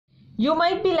You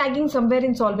might be lagging somewhere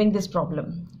in solving this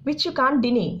problem, which you can't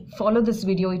deny. Follow this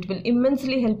video, it will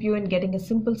immensely help you in getting a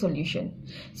simple solution.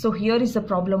 So here is the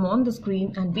problem on the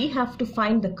screen, and we have to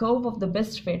find the curve of the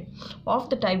best fit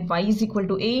of the type y is equal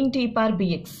to a into e power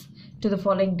bx to the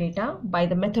following data by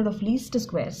the method of least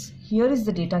squares. Here is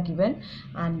the data given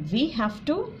and we have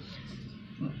to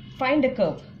find a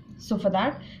curve. So for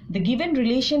that, the given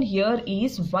relation here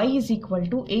is y is equal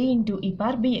to a into e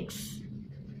power bx.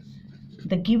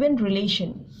 The given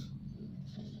relation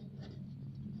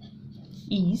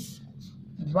is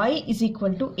y is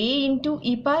equal to a into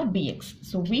e power bx.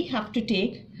 So we have to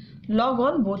take log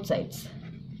on both sides.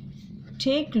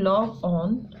 Take log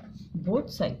on both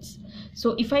sides.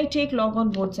 So if I take log on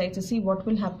both sides, you see what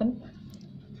will happen?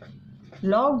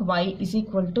 Log y is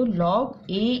equal to log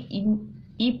a in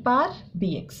e power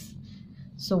bx.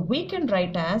 So we can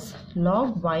write as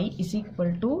log y is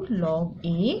equal to log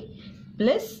a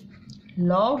plus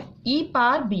log e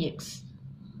power bx.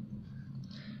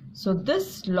 So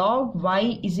this log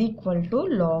y is equal to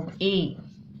log a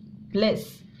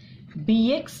plus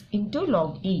bx into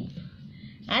log e.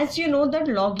 As you know that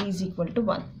log e is equal to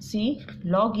 1. See,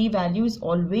 log e value is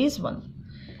always 1.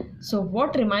 So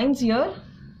what remains here?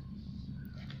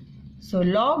 So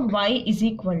log y is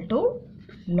equal to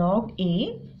log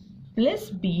a plus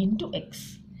b into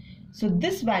x. So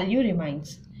this value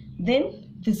remains. Then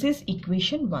this is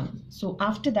equation 1. So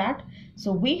after that,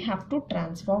 so we have to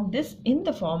transform this in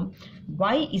the form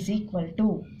y is equal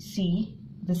to, see,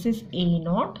 this is a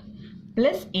naught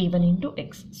plus a1 into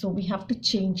x. So we have to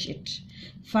change it.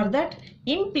 For that,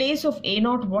 in place of a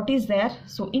naught, what is there?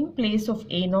 So in place of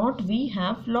a naught, we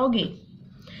have log a.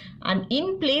 And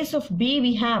in place of b,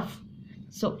 we have,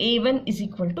 so a1 is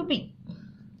equal to b.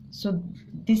 So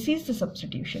this is the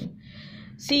substitution.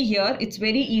 See here, it's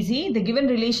very easy. The given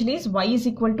relation is y is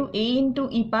equal to a into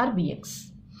e power bx.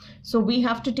 So we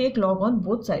have to take log on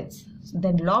both sides.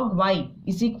 Then log y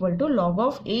is equal to log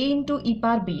of a into e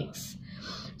power bx.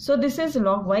 So this is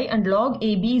log y and log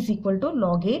ab is equal to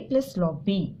log a plus log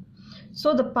b.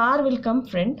 So the power will come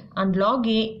friend and log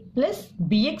a plus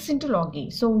bx into log a.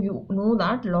 So you know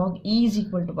that log e is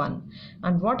equal to 1.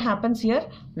 And what happens here?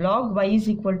 Log y is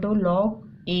equal to log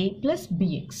a plus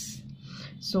bx.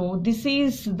 So this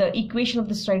is the equation of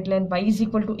the straight line y is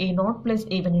equal to a naught plus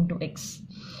a1 into x.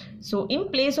 So in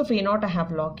place of a naught I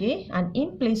have log a and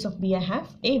in place of b I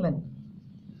have a1.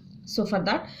 So for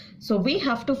that, so we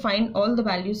have to find all the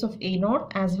values of a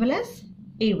naught as well as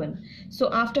a1.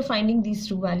 So after finding these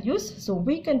two values, so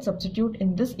we can substitute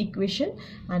in this equation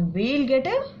and we'll get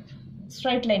a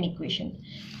straight line equation.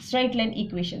 Straight line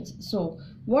equations. So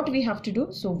what we have to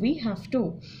do? So we have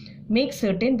to make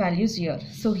certain values here.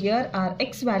 So here our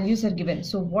x values are given.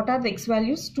 So what are the x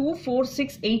values? 2, 4,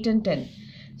 6, 8 and 10.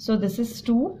 So this is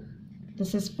 2,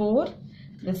 this is 4,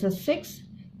 this is 6,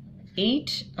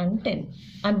 8 and 10.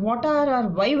 And what are our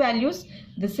y values?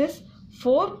 This is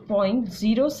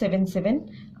 4.077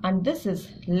 and this is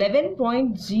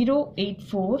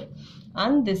 11.084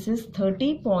 and this is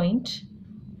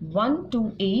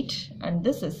 30.128 and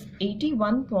this is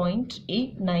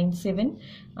 81.897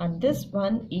 and this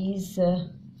one is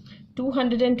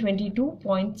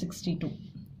 222.62.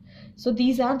 So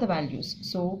these are the values.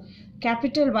 So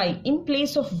capital Y, in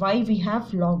place of y we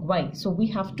have log y. So we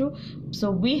have to,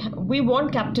 so we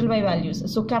want capital Y values.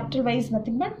 So capital Y is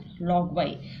nothing but log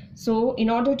y. So in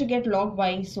order to get log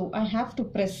y, so I have to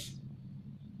press,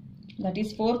 that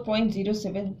is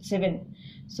 4.077.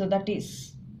 So that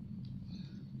is,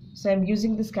 so I'm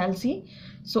using this calci.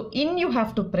 So in you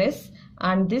have to press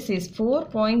and this is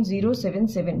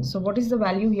 4.077. So what is the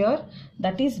value here?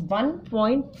 That is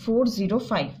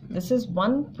 1.405. This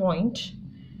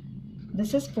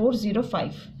is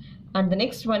 405 and the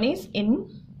next one is in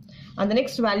and the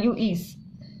next value is,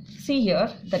 see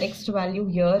here, the next value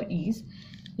here is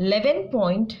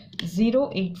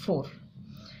 11.084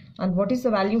 and what is the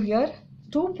value here?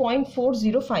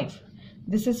 2.405.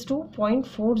 This is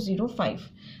 2.405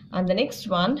 and the next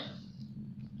one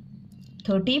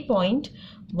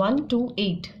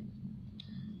 30.128.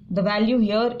 The value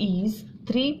here is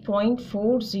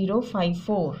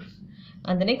 3.4054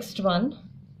 and the next one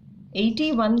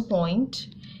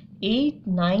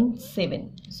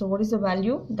 81.897. So what is the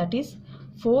value? That is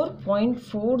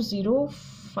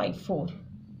 4.4054.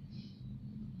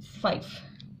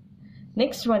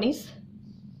 Next one is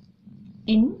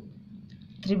in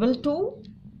 222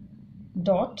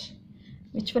 dot,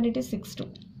 which one it is?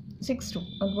 62.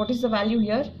 And what is the value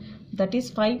here? That is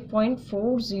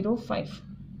 5.405.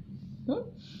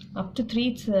 Up to 3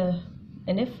 it's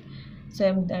enough. So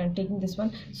I'm taking this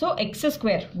one. So x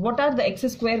square, what are the x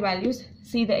square values?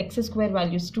 See the x square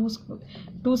values, 2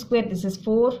 square, this is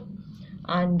 4,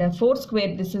 and 4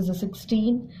 square, this is a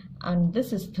 16, and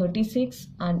this is 36,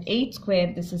 and 8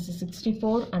 square, this is a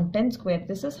 64, and 10 square,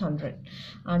 this is 100.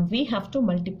 And we have to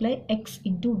multiply x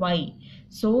into y.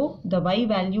 So the y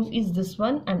value is this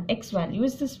one and x value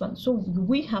is this one. So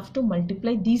we have to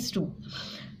multiply these two.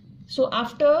 So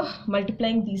after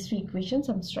multiplying these two equations,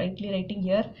 I'm straightly writing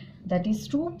here, that is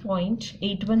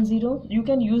 2.810. You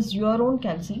can use your own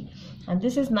calci. And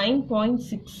this is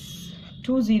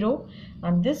 9.620.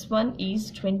 And this one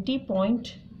is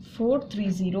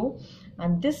 20.430.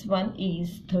 And this one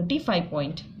is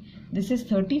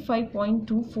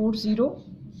 35.240.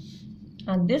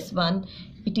 And this one,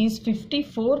 it is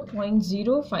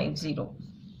 54.050.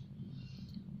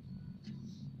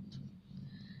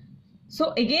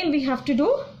 So again we have to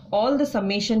do all the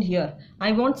summation here.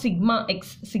 I want sigma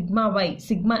x, sigma y,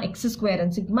 sigma x square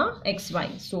and sigma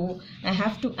xy. So I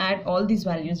have to add all these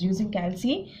values using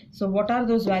calci. So what are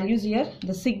those values here?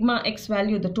 The sigma x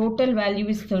value, the total value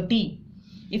is 30.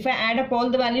 If I add up all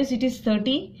the values, it is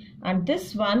 30. And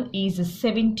this one is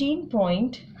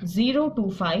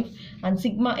 17.025, and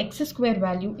sigma x square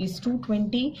value is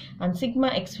 220, and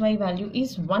sigma xy value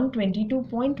is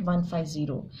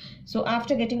 122.150. So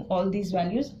after getting all these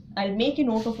values, I'll make a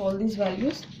note of all these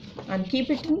values and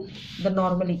keep it in the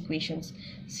normal equations.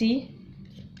 See,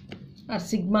 our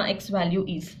sigma x value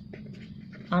is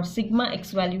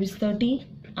 30,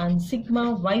 and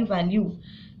sigma y value,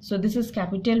 so this is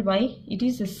capital Y, it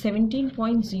is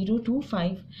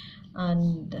 17.025,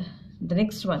 and the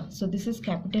next one, so this is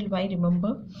capital Y,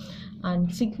 remember,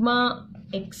 and sigma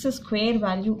x square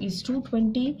value is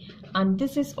 220, and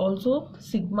this is also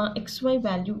sigma xy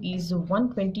value is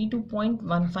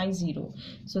 122.150.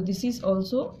 So this is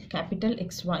also capital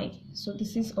XY, so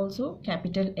this is also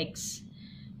capital X.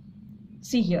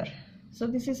 See here, so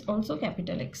this is also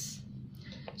capital X.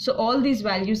 So all these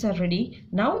values are ready.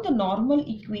 Now the normal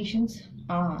equations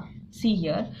are, see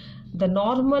here, the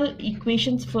normal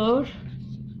equations for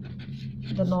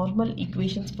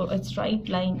a straight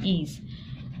line is,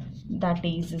 that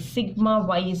is sigma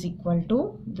y is equal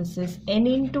to, this is n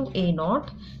into a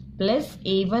naught plus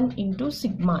a1 into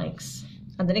sigma x,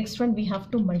 and the next one we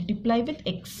have to multiply with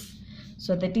x.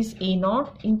 So that is a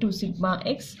naught into sigma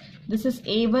x, this is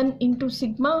a1 into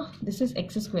sigma, this is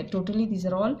x square. Totally these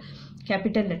are all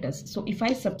capital letters. So if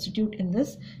I substitute in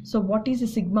this, so what is the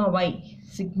sigma y?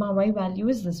 Sigma y value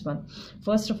is this one.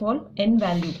 First of all, n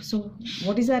value. So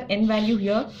what is our n value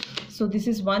here? So this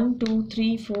is 1, 2,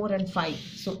 3, 4 and 5.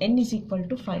 So n is equal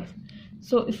to 5.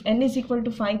 So if n is equal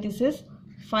to 5, this is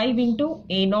 5 into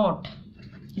a naught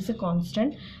is a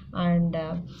constant, and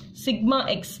sigma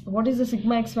x, what is the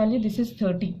sigma x value? This is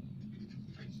 30.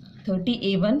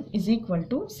 30a1 is equal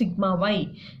to sigma y,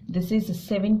 this is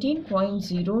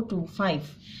 17.025,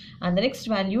 and the next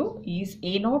value is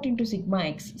a naught into sigma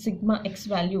x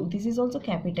value, this is also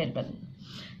capital 1.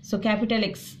 So capital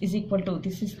X is equal to,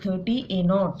 this is 30 a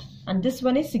naught, and this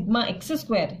one is sigma x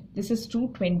square, this is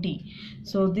 220.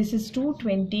 So this is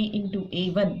 220 into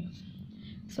a1.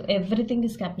 So everything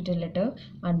is capital letter,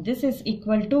 and this is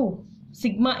equal to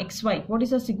sigma xy. What is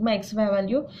the sigma xy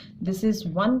value? This is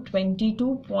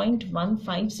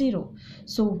 122.150.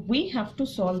 So we have to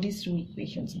solve these two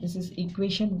equations. This is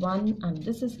equation 1 and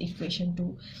this is equation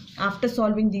 2. After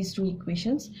solving these two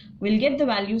equations, we'll get the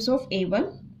values of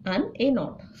a1 and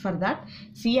a0. For that,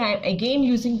 see, I am again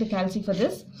using the calci for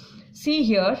this. See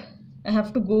here, I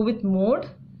have to go with mode.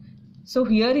 So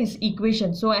here is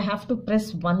equation. So I have to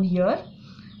press 1 here.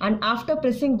 And after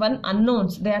pressing 1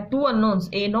 unknowns, there are 2 unknowns,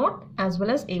 a0 as well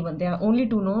as a1. There are only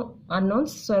 2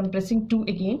 unknowns, so I'm pressing 2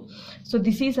 again. So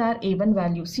this is our a1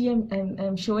 value. See,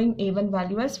 I'm showing a1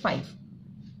 value as 5.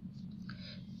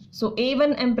 So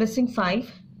a1 I'm pressing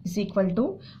 5 is equal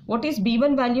to, what is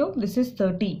b1 value? This is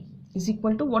 30 is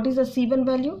equal to, what is the c1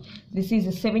 value? This is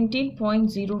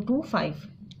 17.025.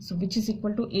 So which is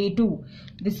equal to a2.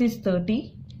 This is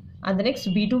 30, and the next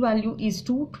b2 value is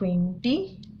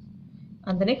 220.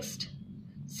 And the next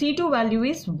C2 value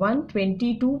is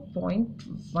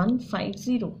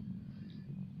 122.150.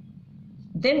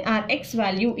 Then our X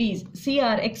value is, see,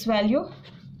 our X value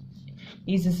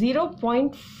is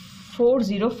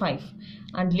 0.405,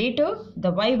 and later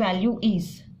the Y value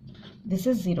is, this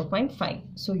is 0.5.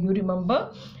 So you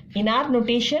remember, in our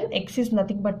notation, X is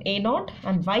nothing but A0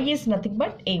 and Y is nothing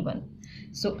but A1.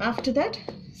 So after that,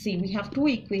 see, we have two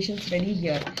equations ready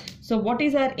here. So what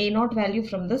is our A0 value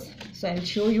from this? So I'll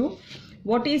show you.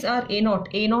 What is our A0?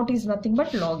 A0 is nothing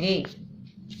but log A,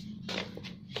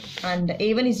 and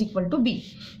A1 is equal to B.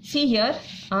 see here,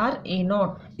 our a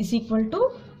naught is equal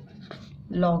to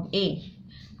log a,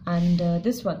 and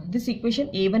this equation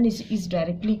a1 is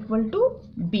directly equal to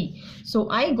b. So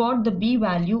I got the b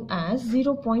value as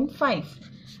 0.5.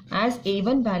 As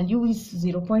a1 value is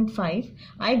 0.5,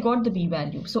 I got the b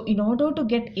value. So in order to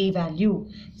get a value,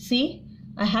 see,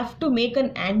 I have to make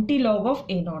an anti-log of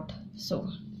a naught. So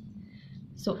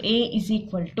a is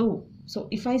equal to, so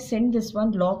if I send this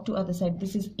one log to other side,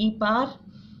 this is e power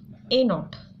a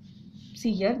naught.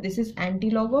 See here, this is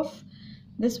anti-log of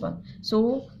this one.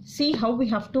 So see how we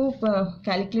have to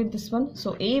calculate this one.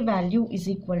 So a value is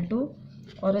equal to,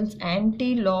 or else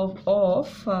anti-log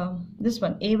of this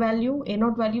one, a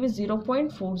naught value is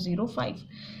 0.405.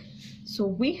 So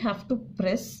we have to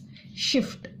press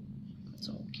shift.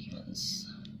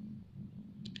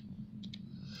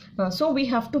 So we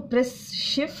have to press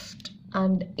shift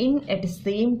and in at the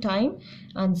same time,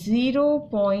 and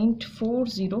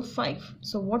 0.405.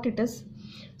 So what it is?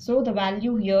 So the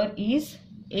value here is,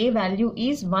 a value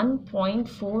is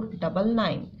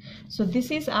 1.499. So this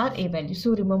is our a value.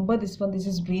 So remember this one, this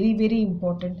is very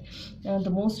important, the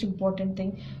most important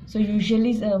thing. So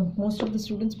usually most of the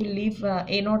students will leave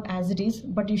a naught as it is,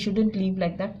 but you shouldn't leave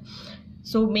like that.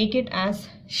 So make it as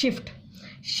shift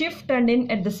and in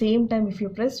at the same time. If you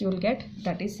press, you will get,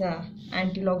 that is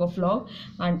anti-log of log,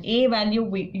 and a value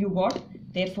you got.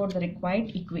 Therefore the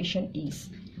required equation is,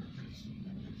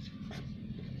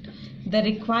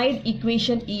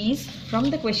 from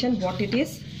the question what it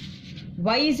is,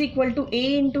 y is equal to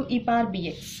a into e power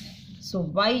bx. So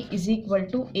y is equal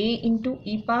to a into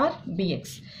e power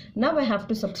bx. Now I have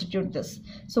to substitute this.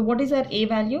 So what is our a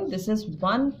value? This is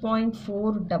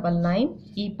 1.499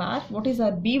 e power. What is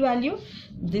our b value?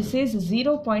 This is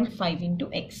 0.5 into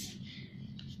x.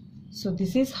 So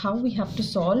this is how we have to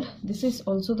solve. This is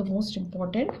also the most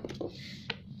important.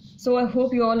 So I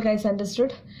hope you all guys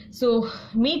understood. So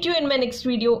meet you in my next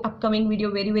video, upcoming video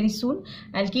very soon.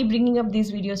 I'll keep bringing up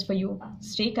these videos for you.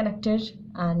 Stay connected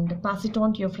and pass it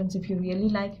on to your friends if you really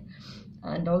like,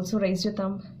 and also raise your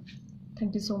thumb.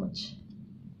 Thank you so much.